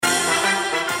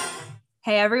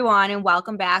Hey everyone, and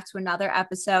welcome back to another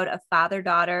episode of Father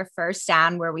Daughter First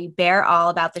Down, where we bear all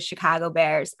about the Chicago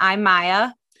Bears. I'm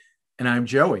Maya. And I'm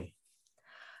Joey.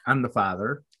 I'm the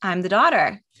father. I'm the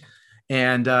daughter.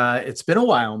 And it's been a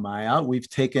while, Maya. We've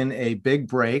taken a big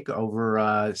break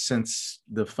over since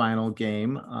the final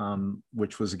game,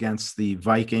 which was against the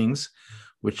Vikings,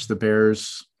 which the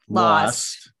Bears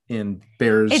lost in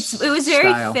Bears It was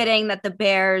very style. fitting that the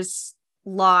Bears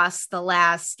lost the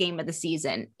last game of the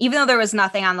season, even though there was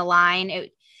nothing on the line.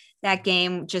 That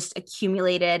game just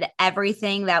accumulated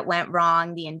everything that went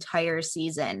wrong the entire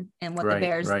season and what the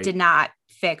Bears did not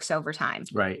fix over time.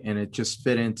 Right. And it just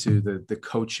fit into the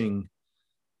coaching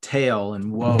tale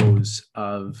and woes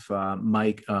of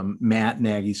Matt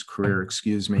Nagy's career,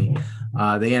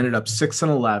 They ended up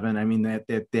 6-11. I mean,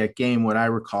 that game, what I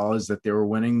recall is that they were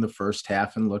winning the first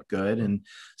half and looked good, and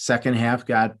second half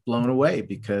got blown away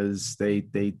because they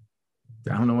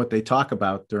I don't know what they talk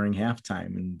about during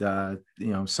halftime.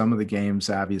 And, some of the games,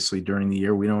 obviously, during the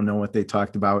year, we don't know what they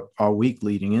talked about all week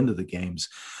leading into the games.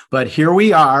 But here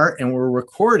we are, and we're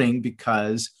recording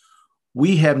because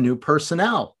we have new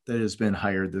personnel that has been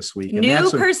hired this week.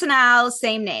 New personnel,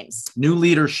 same names. New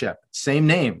leadership, same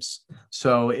names.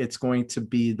 So it's going to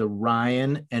be the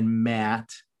Ryan and Matt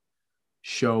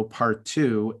show part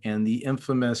 2, and the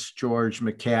infamous George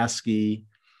McCaskey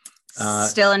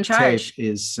still in charge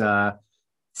is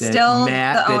still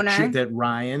Matt, the owner. That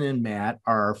Ryan and Matt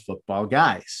are football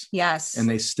guys. Yes. And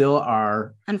they still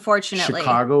are, unfortunately,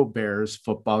 Chicago Bears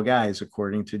football guys,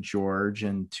 according to George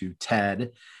and to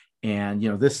Ted. And,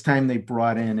 this time they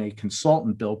brought in a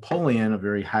consultant, Bill Polian, a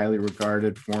very highly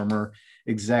regarded former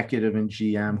executive and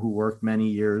GM who worked many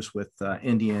years with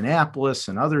Indianapolis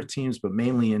and other teams, but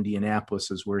mainly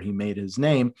Indianapolis is where he made his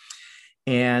name.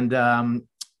 And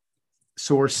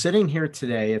so we're sitting here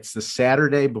today. It's the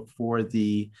Saturday before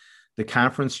the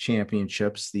conference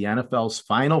championships, the NFL's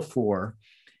Final Four.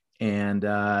 And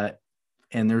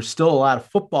there's still a lot of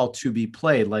football to be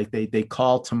played. Like they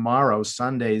call tomorrow,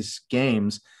 Sunday's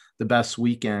games, the best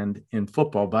weekend in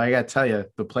football. But I got to tell you,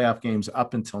 the playoff games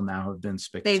up until now have been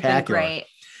spectacular. They've been great.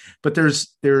 But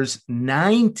there's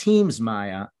 9 teams,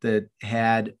 Maya, that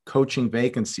had coaching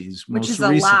vacancies. Which is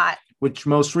a lot. Which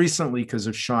most recently, because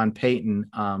of Sean Payton,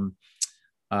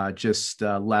 just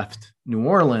left New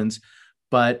Orleans.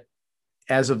 But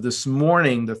as of this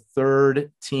morning, the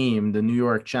third team, the New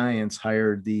York Giants,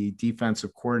 hired the defensive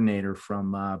coordinator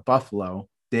from Buffalo,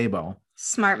 Dabo.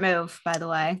 Smart move, by the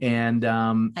way. And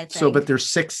but there's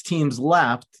 6 teams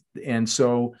left. And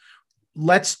so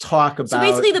let's talk about. So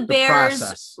basically the Bears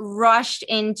process. Rushed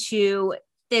into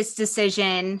this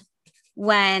decision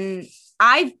when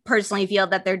I personally feel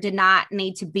that there did not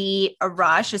need to be a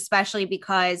rush, especially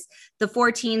because the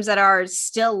 4 teams that are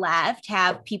still left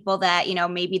have people that,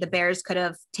 maybe the Bears could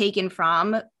have taken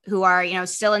from who are,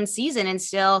 still in season and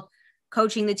still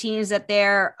coaching the teams that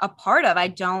they're a part of. I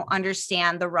don't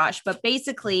understand the rush, but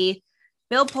basically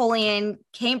Bill Polian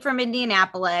came from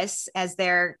Indianapolis as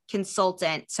their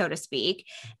consultant, so to speak,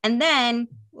 and then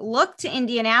looked to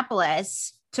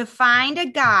Indianapolis to find a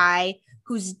guy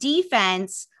whose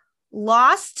defense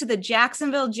lost to the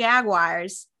Jacksonville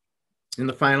Jaguars in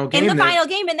the final game. And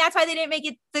that's why they didn't make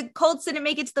it. The Colts didn't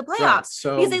make it to the playoffs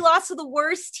because they lost to the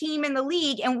worst team in the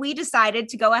league, and we decided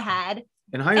to go ahead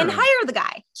and hire the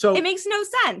guy. So it makes no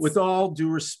sense. With all due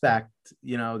respect,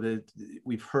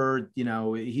 we've heard,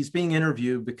 he's being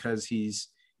interviewed because he's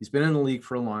been in the league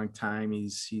for a long time.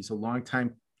 He's a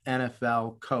longtime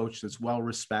NFL coach that's well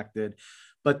respected,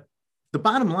 but the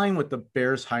bottom line with the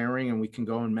Bears hiring, and we can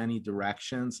go in many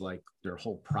directions, like their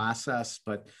whole process,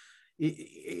 but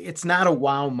it's not a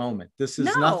wow moment. This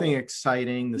is nothing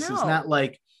exciting. This is not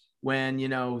like when,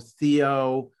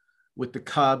 Theo with the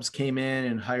Cubs came in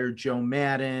and hired Joe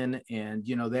Madden, and,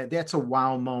 that's a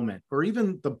wow moment. Or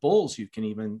even the Bulls, you can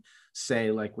even say,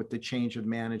 like with the change of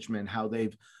management, how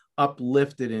they've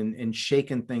uplifted and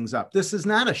shaken things up. This is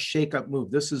not a shake-up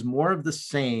move. This is more of the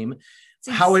same.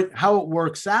 How it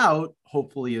works out,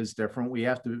 hopefully, is different.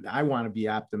 I want to be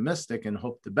optimistic and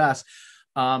hope the best.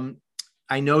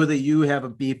 I know that you have a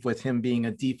beef with him being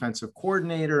a defensive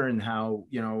coordinator and how,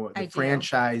 the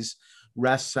franchise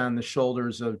rests on the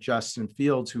shoulders of Justin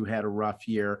Fields, who had a rough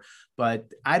year, but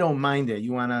I don't mind it.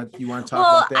 You want to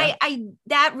talk about that?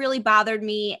 That really bothered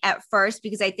me at first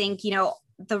because I think,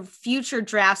 the future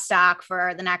draft stock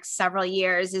for the next several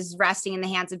years is resting in the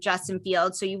hands of Justin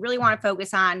Fields. So you really want to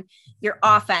focus on your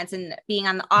offense and being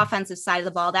on the offensive side of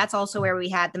the ball. That's also where we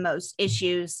had the most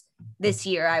issues this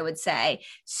year, I would say.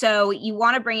 So you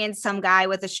want to bring in some guy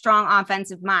with a strong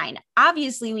offensive mind.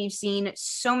 Obviously, we've seen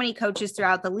so many coaches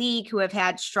throughout the league who have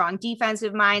had strong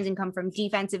defensive minds and come from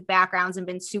defensive backgrounds and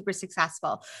been super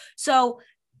successful. So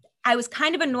I was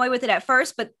kind of annoyed with it at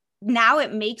first, but now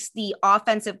it makes the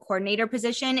offensive coordinator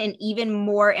position an even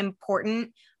more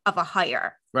important of a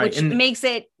hire, right, which and makes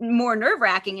it more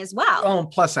nerve-wracking as well. Oh, and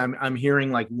plus I'm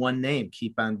hearing like one name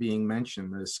keep on being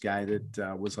mentioned, this guy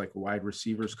that was like a wide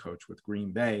receivers coach with Green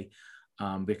Bay,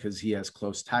 because he has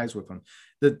close ties with them.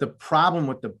 The problem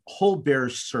with the whole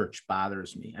Bears search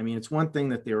bothers me. I mean, it's one thing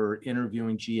that they were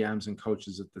interviewing GMs and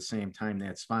coaches at the same time.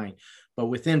 That's fine. But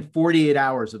within 48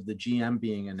 hours of the GM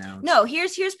being announced. No,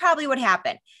 here's probably what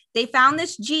happened. They found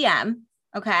this GM.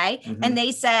 Okay. Mm-hmm. And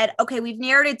they said, okay, we've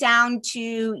narrowed it down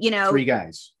to, 3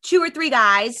 guys, 2 or 3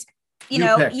 guys.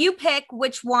 You pick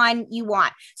which one you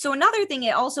want. So another thing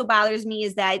it also bothers me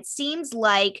is that it seems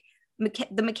like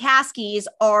the McCaskies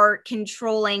are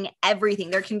controlling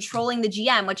everything. They're controlling the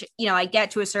GM, which, I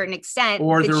get to a certain extent.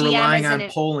 Or they're relying on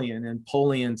Polian, and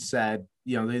Polian said,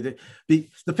 the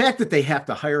fact that they have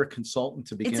to hire a consultant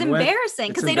to begin with. It's embarrassing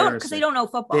because they don't know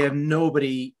football. They have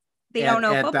nobody. They don't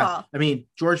know football.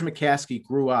 George McCaskey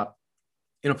grew up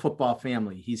in a football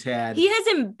family. He has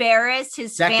embarrassed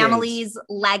his family's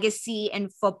legacy in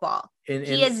football. And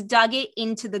he has dug it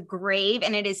into the grave,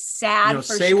 and it is sad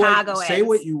for Chicago. Say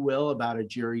what you will about a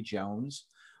Jerry Jones,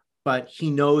 but he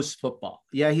knows football.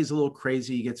 Yeah, he's a little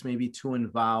crazy. He gets maybe too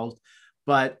involved,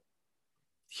 but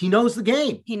he knows the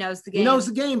game. He knows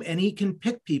the game, and he can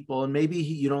pick people. And maybe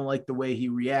you don't like the way he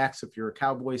reacts if you're a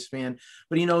Cowboys fan,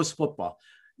 but he knows football.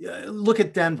 Look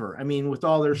at Denver. With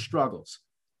all their struggles,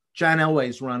 John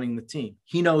Elway's running the team.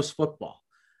 He knows football.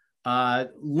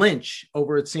 Lynch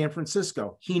over at San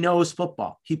Francisco. He knows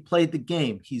football. He played the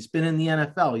game. He's been in the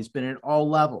NFL. He's been at all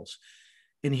levels.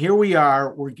 And here we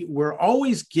are. We're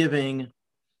always giving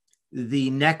the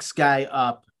next guy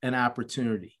up an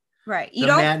opportunity. Right.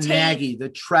 Matt Nagy, the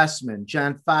Tressman,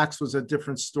 John Fox was a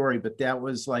different story, but that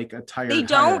was like a tired. They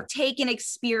don't take an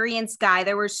experienced guy.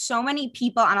 There were so many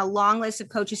people on a long list of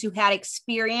coaches who had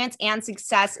experience and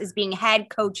success as being head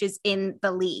coaches in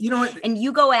the league. You know what? And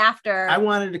you go after. I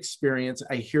wanted experience.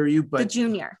 I hear you, but the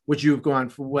junior. Would you have gone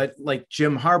for what? Like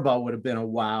Jim Harbaugh would have been a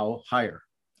wow hire.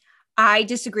 I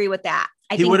disagree with that.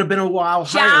 He would have been a wow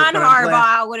hire. John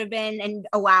Harbaugh would have been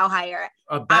a wow hire.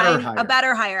 A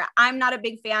better hire. I'm not a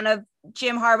big fan of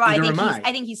Jim Harbaugh.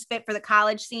 I think he's fit for the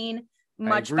college scene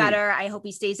much better. I hope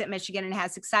he stays at Michigan and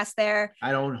has success there.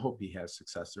 I don't hope he has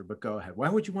success there, but go ahead. Why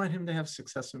would you want him to have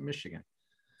success in Michigan?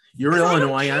 You're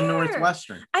Illinois, I'm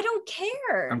Northwestern. I don't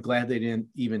care. I'm glad they didn't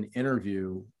even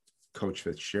interview Coach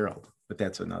Fitzgerald. But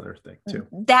that's another thing too.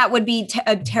 That would be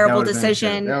a terrible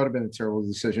decision. That would have been a terrible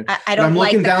decision. I don't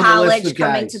like the college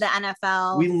coming to the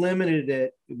NFL. We limited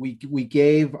it. We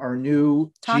gave our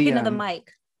new talking to the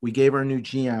mic. We gave our new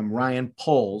GM Ryan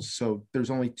Poles. So there's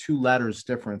only 2 letters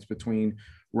difference between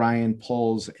Ryan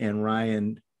Poles and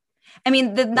Ryan.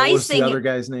 The nice thing, the other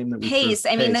guy's name that we Pace.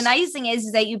 The nice thing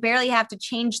is that you barely have to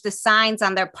change the signs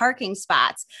on their parking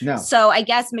spots. No. So I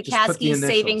guess McCaskey is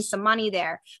saving some money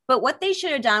there. But what they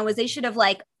should have done was they should have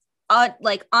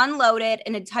unloaded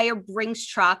an entire Brinks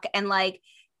truck and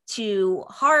to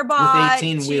Harbaugh with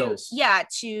 18 wheels. Yeah,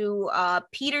 to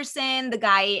Peterson, the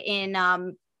guy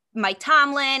in Mike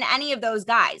Tomlin, any of those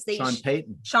guys.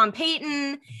 Sean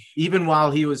Payton. Even while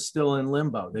he was still in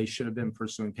limbo, they should have been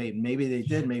pursuing Payton. Maybe they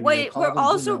did. Maybe what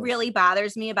also really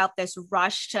bothers me about this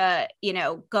rush to,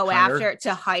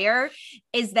 hire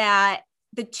is that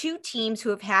the 2 teams who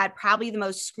have had probably the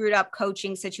most screwed up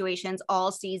coaching situations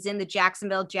all season, the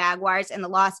Jacksonville Jaguars and the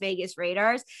Las Vegas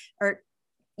Raiders,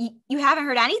 you haven't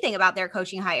heard anything about their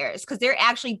coaching hires because they're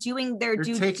actually doing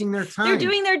taking their time. They're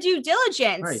doing their due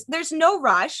diligence. Right. There's no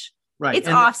rush. Right. It's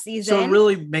off season. So it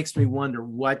really makes me wonder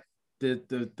what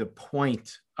the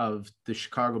point of the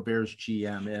Chicago Bears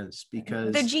GM is,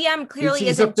 because the GM clearly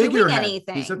isn't doing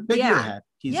anything. He's a figurehead.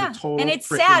 He's a total. And it's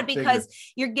sad because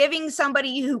you're giving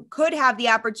somebody who could have the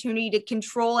opportunity to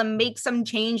control and make some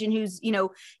change, and who's,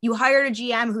 you hired a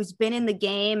GM who's been in the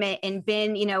game and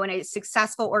been, in a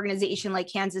successful organization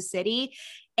like Kansas City,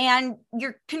 and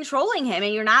you're controlling him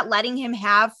and you're not letting him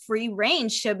have free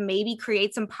range to maybe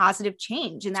create some positive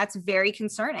change. And that's very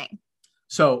concerning.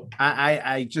 So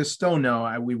I just don't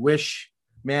know. We wish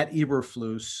Matt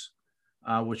Eberflus,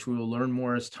 which we will learn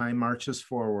more as time marches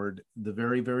forward, the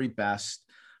very, very best.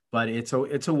 but it's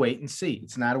a wait and see.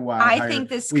 It's not a wild I hire. think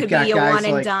this could be a one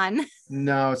and done.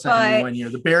 No, it's not gonna be 1 year.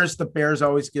 The Bears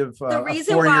always give a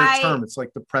 4-year term. It's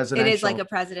like the presidential. It is like a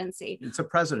presidency. It's a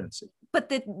presidency. But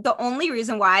the only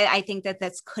reason why I think that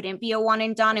this couldn't be a one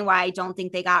and done, and why I don't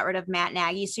think they got rid of Matt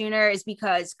Nagy sooner, is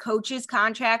because coaches'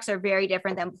 contracts are very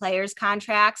different than players'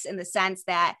 contracts, in the sense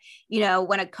that,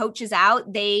 when a coach is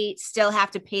out, they still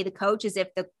have to pay the coach as if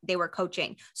they were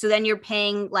coaching. So then you're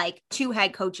paying like 2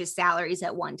 head coaches' salaries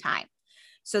at one time.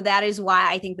 So that is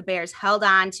why I think the Bears held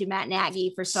on to Matt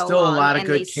Nagy for so long. Still a lot of and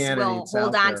good they candidates. Will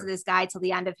hold on to this guy till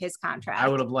the end of his contract. I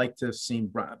would have liked to have seen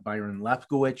Byron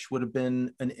Leftwich would have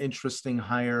been an interesting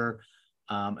hire.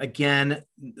 Again,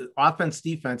 offense,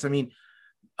 defense. I mean,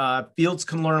 Fields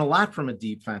can learn a lot from a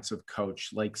defensive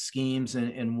coach, like schemes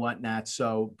and whatnot.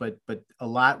 So, but a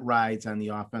lot rides on the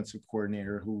offensive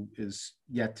coordinator, who is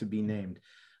yet to be named.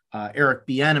 Eric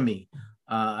Bieniemy.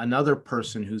 Another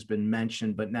person who's been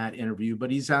mentioned but not interviewed,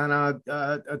 but he's on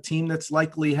a team that's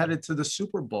likely headed to the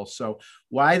Super Bowl. So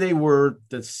why they were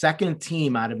the second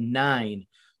team out of 9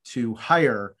 to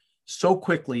hire so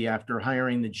quickly after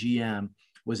hiring the GM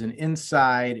was an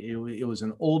inside. It was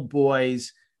an old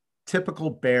boys. Typical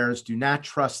Bears do not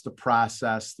trust the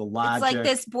process, the logic. It's like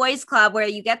this boys club where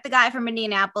you get the guy from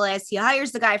Indianapolis, he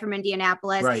hires the guy from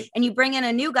Indianapolis, right, and you bring in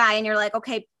a new guy and you're like,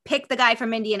 okay, pick the guy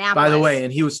from Indianapolis. By the way,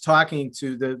 and he was talking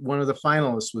to one of the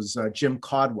finalists was Jim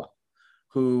Caldwell,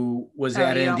 who was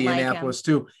at Indianapolis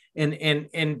too. And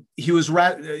he was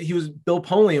Bill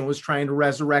Polian was trying to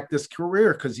resurrect his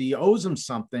career because he owes him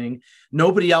something.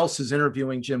 Nobody else is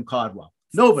interviewing Jim Caldwell.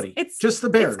 Nobody. It's just the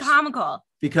Bears. It's comical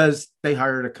because they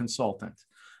hired a consultant.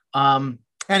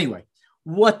 Anyway,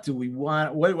 what do we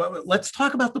want? Let's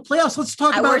talk about the playoffs. Let's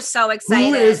talk about. We're so excited.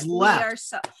 Who is left? We are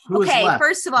so okay.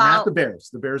 First of all, not the Bears.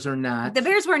 The Bears are not. The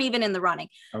Bears weren't even in the running.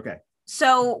 Okay.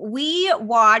 So we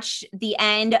watched the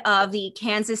end of the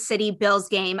Kansas City Bills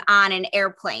game on an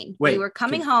airplane. We were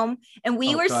coming home and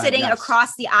we were sitting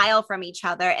across the aisle from each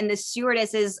other. And the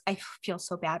stewardesses, I feel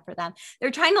so bad for them.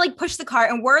 They're trying to like push the cart,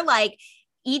 and we're like,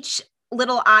 each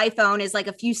little iPhone is like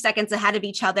a few seconds ahead of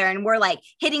each other, and we're like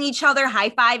hitting each other,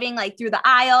 high-fiving like through the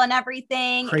aisle and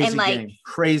everything.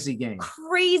 Crazy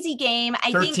game.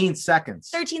 I 13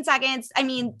 seconds. I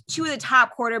mean, 2 of the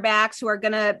top quarterbacks who are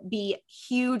going to be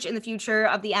huge in the future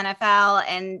of the NFL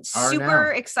and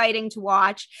super exciting to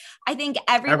watch. I think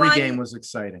every game was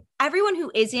exciting. Everyone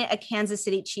who isn't a Kansas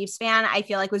City Chiefs fan, I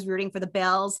feel like was rooting for the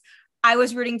Bills. I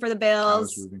was rooting for the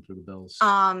Bills.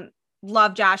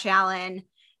 Love Josh Allen.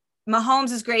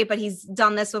 Mahomes is great, but he's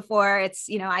done this before. It's,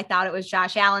 I thought it was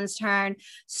Josh Allen's turn.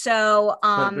 So,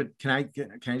 but can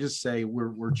I just say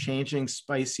we're changing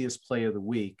spiciest play of the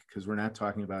week because we're not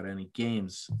talking about any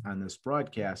games on this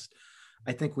broadcast.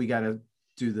 I think we got to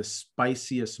do the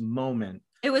spiciest moment.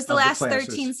 It was the last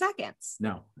 13 seconds.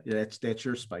 No, that's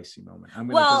your spicy moment. I'm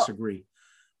going to disagree.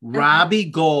 Robbie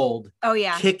Gould. Oh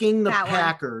yeah. Kicking the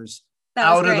Packers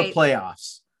out of the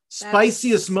playoffs.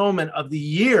 Spiciest moment of the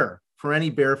year for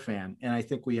any Bear fan. And I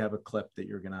think we have a clip that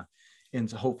you're going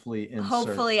to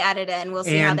hopefully edit in. We'll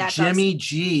see how that goes. Jimmy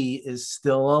G is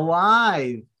still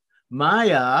alive.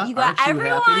 Maya,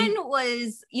 everyone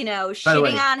was,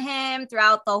 shitting on him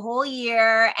throughout the whole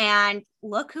year. And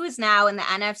look who is now in the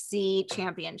NFC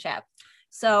Championship.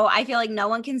 So I feel like no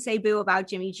one can say boo about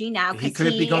Jimmy G now. He could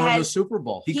be going to the Super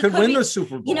Bowl. He could win the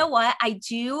Super Bowl. You know what? I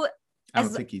don't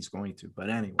think he's going to, but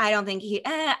anyway. I don't think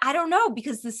I don't know,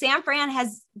 because the San Fran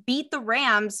has beat the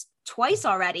Rams twice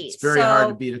already. It's very hard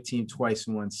to beat a team twice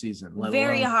in one season.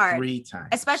 Very hard. 3 times.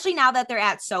 Especially now that they're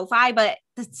at SoFi, but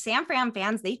the San Fran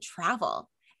fans, they travel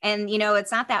and,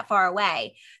 it's not that far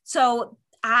away. So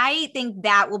I think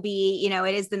that will be,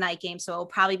 it is the night game. So it'll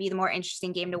probably be the more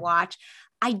interesting game to watch.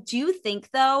 I do think,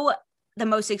 though, the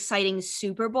most exciting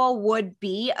Super Bowl would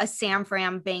be a San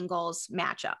Fran Bengals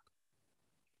matchup.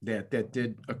 That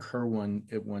did occur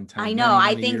at one time. I know.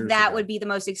 I think that would be the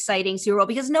most exciting Super Bowl,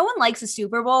 because no one likes a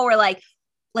Super Bowl where like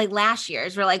last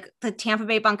year's where like the Tampa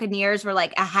Bay Buccaneers were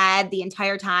like ahead the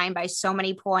entire time by so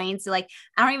many points. Like,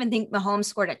 I don't even think Mahomes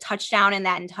scored a touchdown in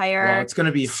that entire. Well, it's going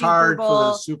to be hard for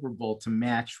the Super Bowl to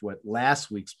match what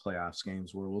last week's playoffs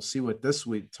games were. We'll see what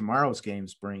tomorrow's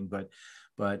games bring, but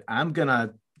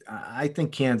I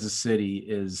think Kansas City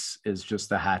is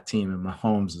just a hot team, and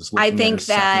Mahomes is. I think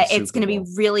that it's going to be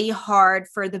really hard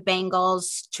for the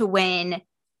Bengals to win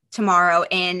tomorrow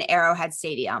in Arrowhead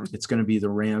Stadium. It's going to be the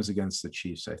Rams against the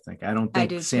Chiefs. I think. I don't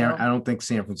think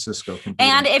San Francisco can.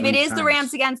 And if it is the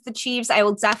Rams against the Chiefs, I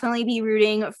will definitely be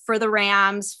rooting for the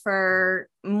Rams for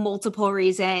multiple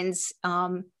reasons.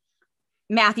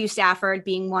 Matthew Stafford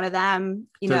being one of them.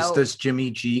 Does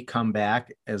Jimmy G come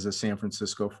back as a San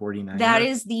Francisco 49er? That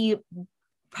is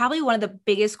probably one of the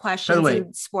biggest questions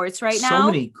in sports right now. So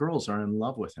many girls are in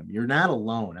love with him. You're not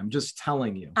alone. I'm just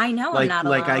telling you. I know. I'm not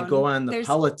alone. I go on the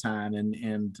Peloton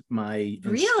and my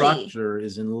instructor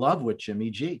is in love with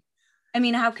Jimmy G. I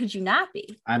mean, how could you not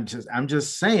be? I'm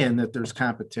just saying that there's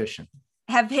competition.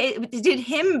 Did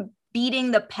him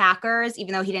beating the Packers,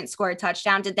 even though he didn't score a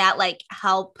touchdown, did that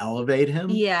help elevate him?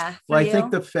 Yeah. Well, I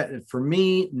think for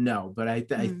me, no, but I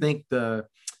think the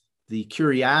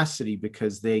curiosity,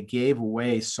 because they gave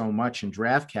away so much in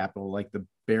draft capital, like the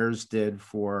Bears did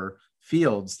for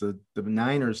Fields, the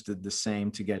Niners did the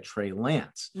same to get Trey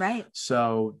Lance. Right.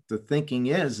 So the thinking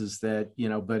is that,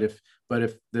 but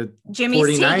if the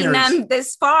Jimmy's 49ers, taking them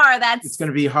this far, it's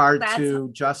going to be hard to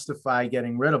justify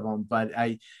getting rid of them. But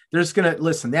that's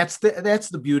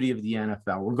the beauty of the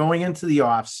NFL. We're going into the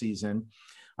off season.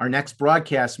 Our next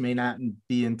broadcast may not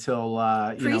be until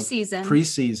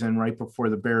preseason, right before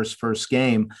the Bears' first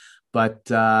game. But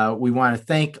we want to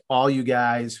thank all you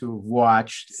guys who have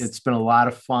watched. It's been a lot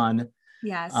of fun.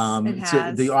 Yes, it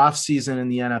has. The off season in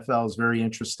the NFL is very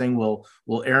interesting. Will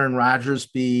Aaron Rodgers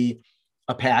be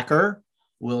a Packer?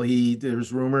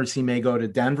 There's rumors he may go to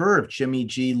Denver. If Jimmy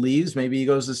G leaves, maybe he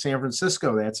goes to San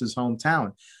Francisco. That's his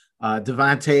hometown.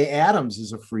 Devontae Adams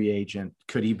is a free agent.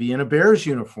 Could he be in a Bears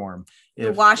uniform?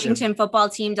 The Washington football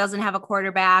team doesn't have a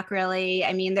quarterback, really.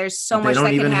 I mean, there's so much that can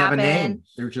happen. They don't even have a name.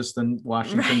 They're just the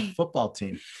Washington football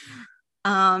team.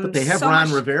 But they have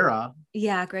Ron Rivera.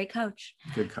 Yeah, great coach.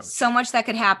 Good coach. So much that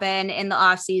could happen in the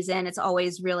offseason. It's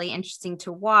always really interesting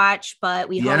to watch, but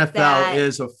the NFL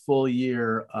is a full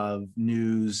year of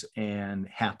news and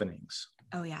happenings.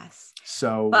 Oh, yes.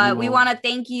 But we want to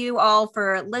thank you all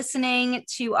for listening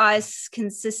to us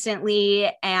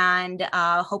consistently, and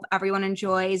hope everyone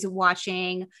enjoys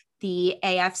watching the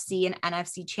AFC and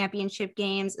NFC championship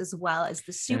games, as well as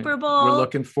the Super Bowl. We're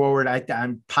looking forward.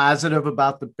 I'm positive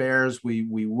about the Bears.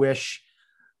 We wish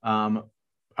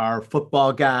our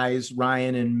football guys,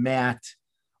 Ryan and Matt,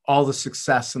 all the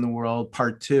success in the world,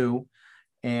 part 2.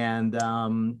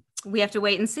 And we have to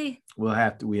wait and see. We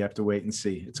have to wait and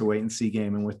see. It's a wait and see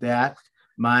game. And with that,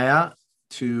 Maya,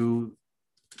 to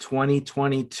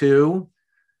 2022.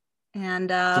 And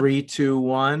 3, 2,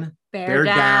 1. Bear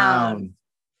down.